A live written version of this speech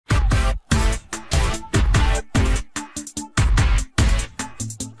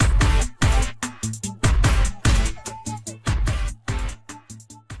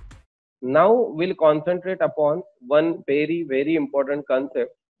now we'll concentrate upon one very, very important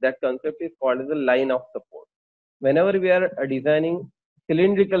concept. That concept is called as the line of support. Whenever we are designing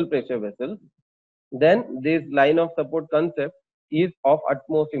cylindrical pressure vessels, then this line of support concept is of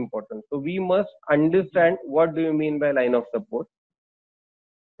utmost importance. So we must understand what do you mean by line of support.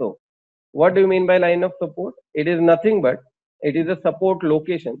 So what do you mean by line of support? It is nothing but it is a support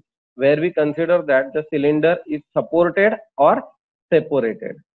location where we consider that the cylinder is supported or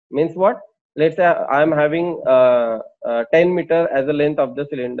separated. Means what? Let's say I am having 10 meter as the length of the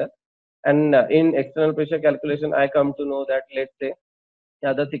cylinder, and in external pressure calculation, I come to know that, let's say,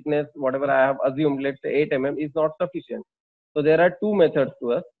 yeah, the thickness, whatever I have assumed, let's say 8 is not sufficient. So there are two methods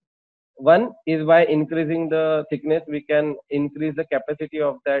to us. One is by increasing the thickness, we can increase the capacity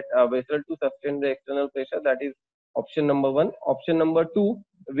of that vessel to sustain the external pressure. That is option number one. Option number two,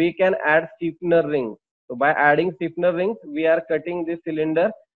 we can add stiffener rings. So by adding stiffener rings, we are cutting the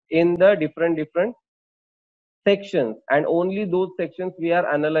cylinder in the different sections, and only those sections we are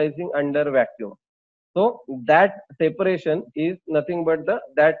analyzing under vacuum. So that separation is nothing but the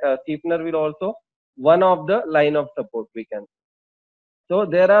that stiffener will also one of the line of support we can. So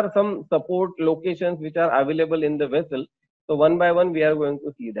there are some support locations which are available in the vessel. So one by one we are going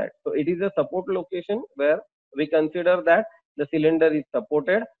to see that. So it is a support location where we consider that the cylinder is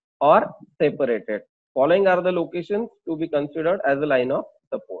supported or separated. Following are the locations to be considered as a line of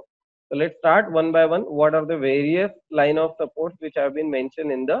support. So let's start one by one. What are the various line of supports which have been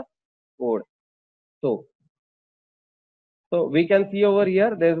mentioned in the code? So so we can see over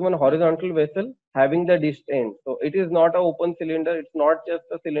here, there is one horizontal vessel having the disc end. So it is not an open cylinder. It's not just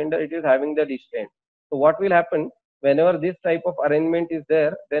a cylinder. It is having the disc end. So what will happen whenever this type of arrangement is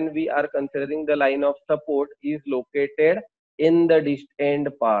there, then we are considering the line of support is located in the disc end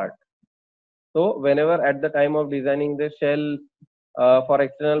part. So whenever at the time of designing the shell for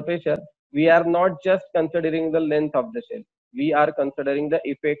external pressure, we are not just considering the length of the shell. We are considering the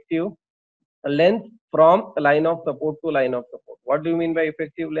effective length from line of support to line of support. What do you mean by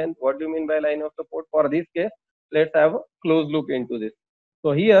effective length? What do you mean by line of support? For this case, let's have a close look into this.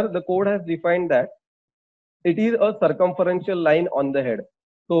 So here the code has defined that it is a circumferential line on the head.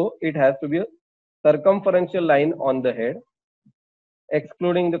 So it has to be a circumferential line on the head,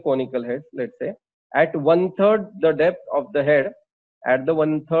 excluding the conical heads, let's say, at 1/3 the depth of the head, at the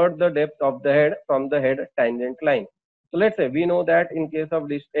 1/3 the depth of the head from the head tangent line. So let's say we know that in case of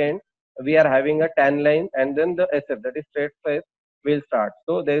this end, we are having a tan line, and then the SF, that is straight face, will start.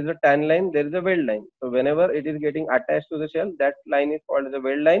 So there is a tan line, there is a weld line. So whenever it is getting attached to the shell, that line is called as a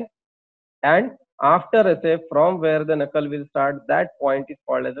weld line. And after SF, from where the knuckle will start, that point is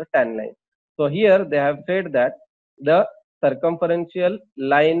called as a tan line. So here they have said that the circumferential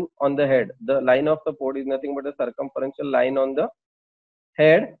line on the head, the line of support is nothing but a circumferential line on the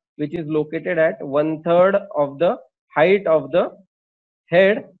head, which is located at 1/3 of the height of the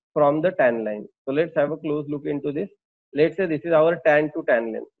head from the tan line. So let's have a close look into this. Let's say this is our tan to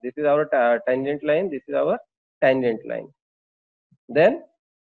tan line. This is our tangent line. This is our tangent line. Then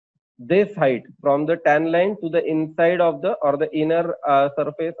this height from the tan line to the inside of the or the inner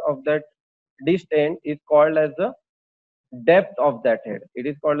surface of that disc end is called as the depth of that head. It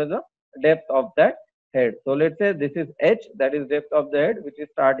is called as the depth of that head. So let's say this is H, that is depth of the head, which is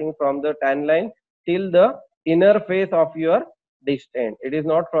starting from the tan line till the inner face of your disc end. It is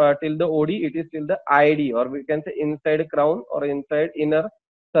not till the OD, it is till the ID, or we can say inside crown or inside inner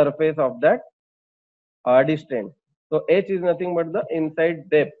surface of that disc end. So H is nothing but the inside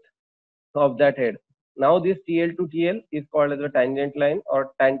depth of that head. Now this TL to TL is called as a tangent line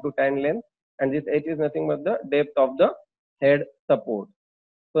or tan to tan length, and this H is nothing but the depth of the head support.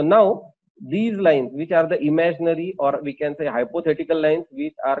 So now these lines, which are the imaginary or we can say hypothetical lines,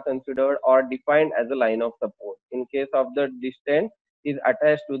 which are considered or defined as a line of support in case of the disc end is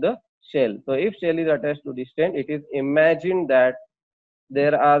attached to the shell. So if shell is attached to disc end, it is imagined that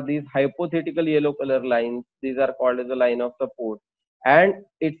there are these hypothetical yellow color lines. These are called as a line of support, and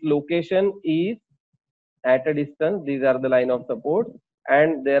its location is at a distance. These are the line of support,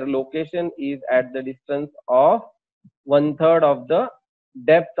 and their location is at the distance of 1/3 of the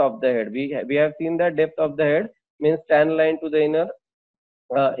depth of the head. We have seen that depth of the head means tan line to the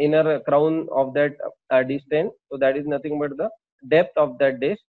inner crown of that disc end. So that is nothing but the depth of that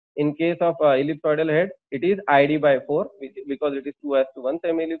disc. In case of ellipsoidal head, it is ID by 4 because it is 2:1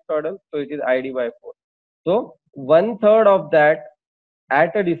 semi ellipsoidal. So it is ID by 4. So 1/3 of that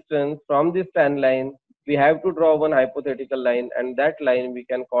at a distance from this tan line, we have to draw one hypothetical line, and that line we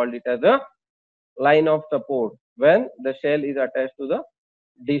can call it as a line of support when the shell is attached to the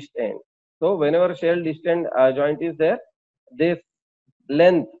disc end. So whenever shell disc end joint is there, this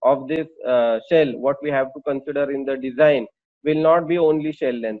length of this shell, what we have to consider in the design will not be only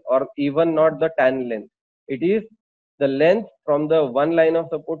shell length or even not the tan length. It is the length from the one line of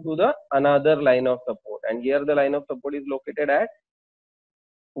support to the another line of support. And here the line of support is located at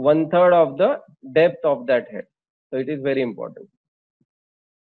one third of the depth of that head. So it is very important.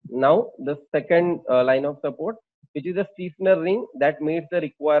 Now the second line of support, which is a stiffener ring that meets the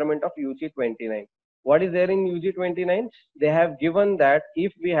requirement of UG29. What is there in UG29? They have given that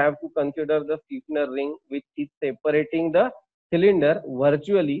if we have to consider the stiffener ring which is separating the cylinder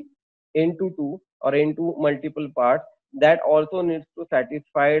virtually into two or into multiple parts, that also needs to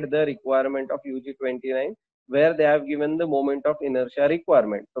satisfy the requirement of UG29, where they have given the moment of inertia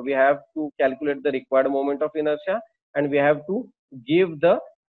requirement. So we have to calculate the required moment of inertia, and we have to give the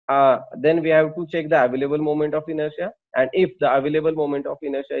then we have to check the available moment of inertia, and if the available moment of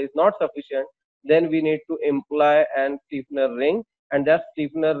inertia is not sufficient, then we need to imply an stiffener ring, and that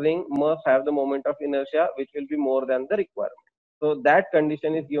stiffener ring must have the moment of inertia which will be more than the requirement. So that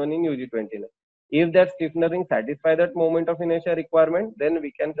condition is given in UG29. If that stiffener ring satisfy that moment of inertia requirement, then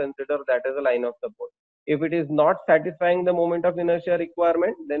we can consider that as a line of support. If it is not satisfying the moment of inertia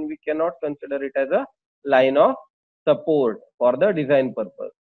requirement, then we cannot consider it as a line of support for the design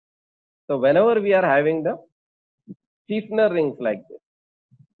purpose. So whenever we are having the stiffener rings like this,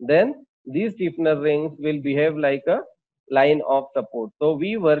 then these stiffener rings will behave like a line of support. So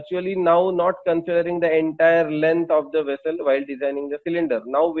we virtually now not considering the entire length of the vessel while designing the cylinder.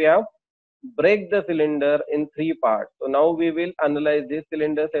 Now we have break the cylinder in three parts. So now we will analyze this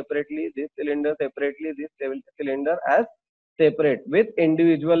cylinder separately, this cylinder separately, this cylinder as separate with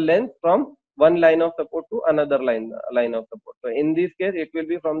individual length from one line of support to another line of support. So in this case, it will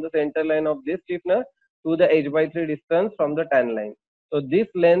be from the center line of this stiffener to the h/3 distance from the tan line. So this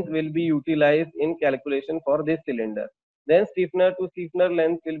length will be utilized in calculation for this cylinder. Then stiffener to stiffener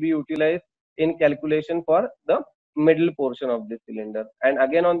length will be utilized in calculation for the middle portion of this cylinder. And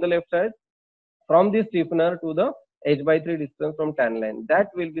again on the left side, from this stiffener to the h/3 distance from tan line, that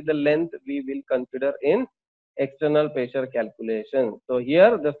will be the length we will consider in external pressure calculation. So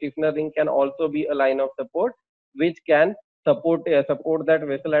here the stiffener ring can also be a line of support which can support that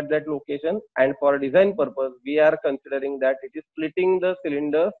vessel at that location, and for design purpose we are considering that it is splitting the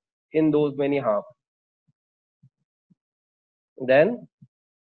cylinders in those many halves. Then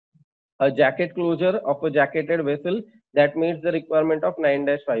a jacket closure of a jacketed vessel that meets the requirement of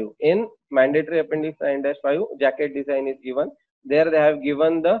 9-5. In mandatory appendix 9-5, jacket design is given. There they have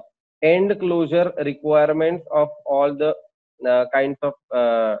given the end closure requirements of all the kinds of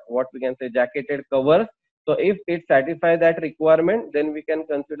what we can say jacketed covers. So if it satisfies that requirement, then we can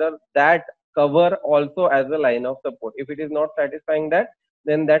consider that cover also as a line of support. If it is not satisfying that,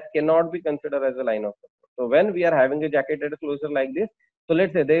 then that cannot be considered as a line of support. So when we are having a jacketed closure like this, so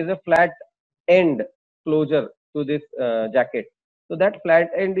let's say there is a flat end closure to this jacket. So that flat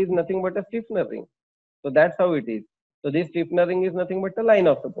end is nothing but a stiffener ring. So that's how it is. So this stiffener ring is nothing but a line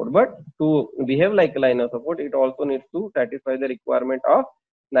of support. But to behave like a line of support, it also needs to satisfy the requirement of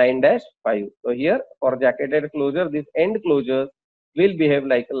 9-5. So here for jacketed closure, this end closures will behave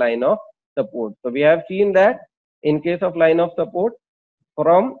like a line of support. So we have seen that in case of line of support,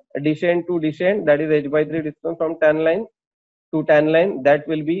 from descent to descent, that is h/3 distance from tan line to tan line, that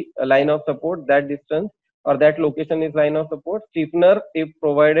will be a line of support. That distance or that location is line of support. Stiffener, if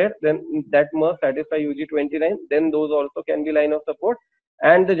provided, then that must satisfy UG29, then those also can be line of support.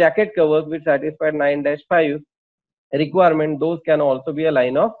 And the jacket covers which satisfy 9-5 requirement, those can also be a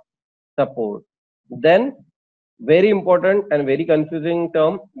line of support. Then very important and very confusing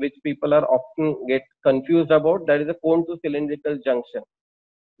term which people are often get confused about, that is a cone to cylindrical junction.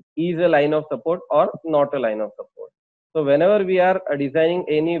 Is a line of support or not a line of support? So whenever we are designing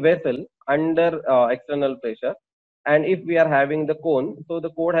any vessel under external pressure, and if we are having the cone, so the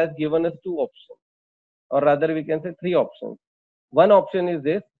code has given us two options, or rather we can say three options. One option is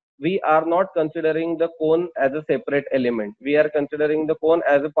this: we are not considering the cone as a separate element. We are considering the cone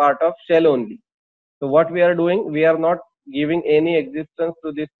as a part of shell only. So what we are doing, we are not giving any existence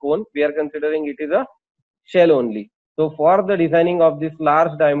to this cone. We are considering it is a shell only. So for the designing of this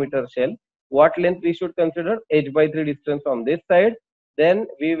large diameter shell, what length we should consider? h/3 distance from this side. Then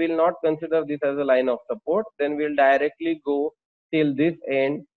we will not consider this as a line of support. Then we will directly go till this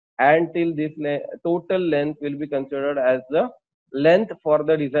end, and till this total length will be considered as the length for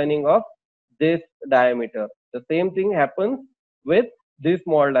the designing of this diameter. The same thing happens with this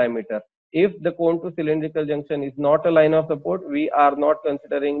small diameter. If the cone to cylindrical junction is not a line of support, we are not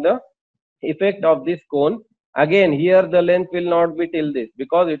considering the effect of this cone. Again, here the length will not be till this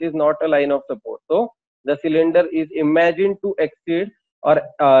because it is not a line of support. So the cylinder is imagined to exceed or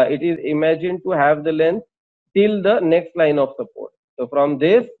it is imagined to have the length till the next line of support. So from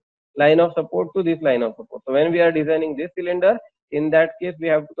this line of support to this line of support. So when we are designing this cylinder, in that case we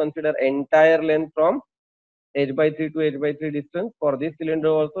have to consider entire length from h by 3 to h by 3 distance. For this cylinder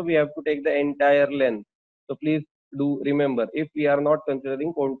also we have to take the entire length. So please do remember, if we are not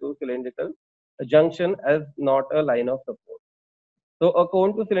considering cone to cylindrical junction as not a line of support. So a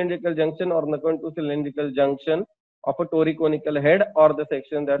cone to cylindrical junction or cone to cylindrical junction of a toriconical head or the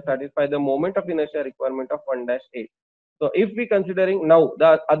section that satisfy the moment of inertia requirement of 1-8. So if we considering now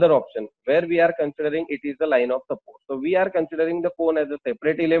the other option where we are considering it is the line of support. So we are considering the cone as a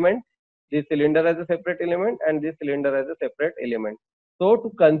separate element, this cylinder as a separate element, and this cylinder as a separate element. So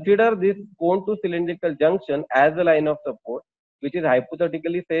to consider this cone to cylindrical junction as a line of support, which is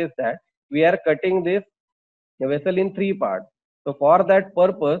hypothetically says that we are cutting this vessel in three parts. So for that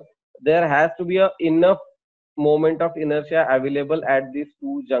purpose, there has to be a enough moment of inertia available at these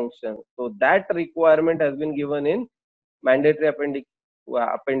two junctions. So that requirement has been given in mandatory appendix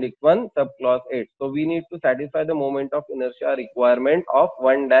 1 subclause 8. So we need to satisfy the moment of inertia requirement of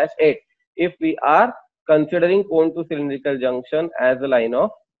 1-8 if we are considering cone to cylindrical junction as a line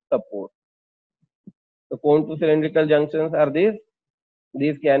of support. The cone to cylindrical junctions are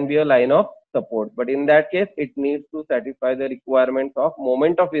these can be a line of support, but in that case it needs to satisfy the requirements of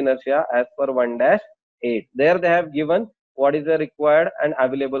moment of inertia as per 1-8. There they have given what is the required and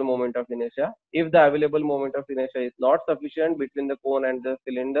available moment of inertia. If the available moment of inertia is not sufficient between the cone and the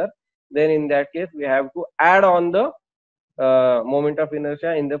cylinder, then in that case we have to add on the moment of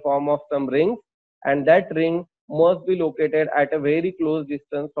inertia in the form of some rings, and that ring must be located at a very close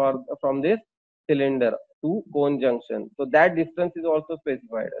distance from this cylinder to cone junction. So that distance is also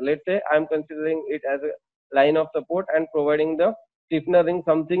specified. Let's say I am considering it as a line of support and providing the stiffener ring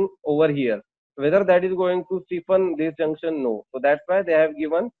something over here. Whether that is going to stiffen this junction, no. So that's why they have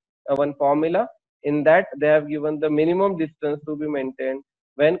given one formula. In that they have given the minimum distance to be maintained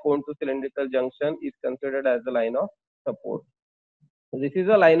when cone to cylindrical junction is considered as a line of support. This is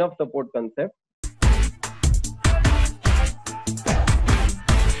a line of support concept.